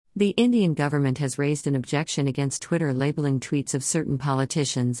The Indian government has raised an objection against Twitter labeling tweets of certain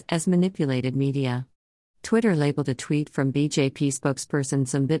politicians as manipulated media. Twitter labeled a tweet from BJP spokesperson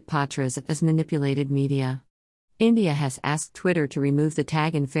Sambit Patras as manipulated media. India has asked Twitter to remove the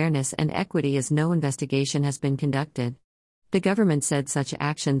tag in fairness and equity as no investigation has been conducted. The government said such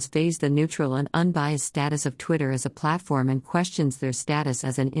actions phase the neutral and unbiased status of Twitter as a platform and questions their status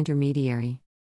as an intermediary.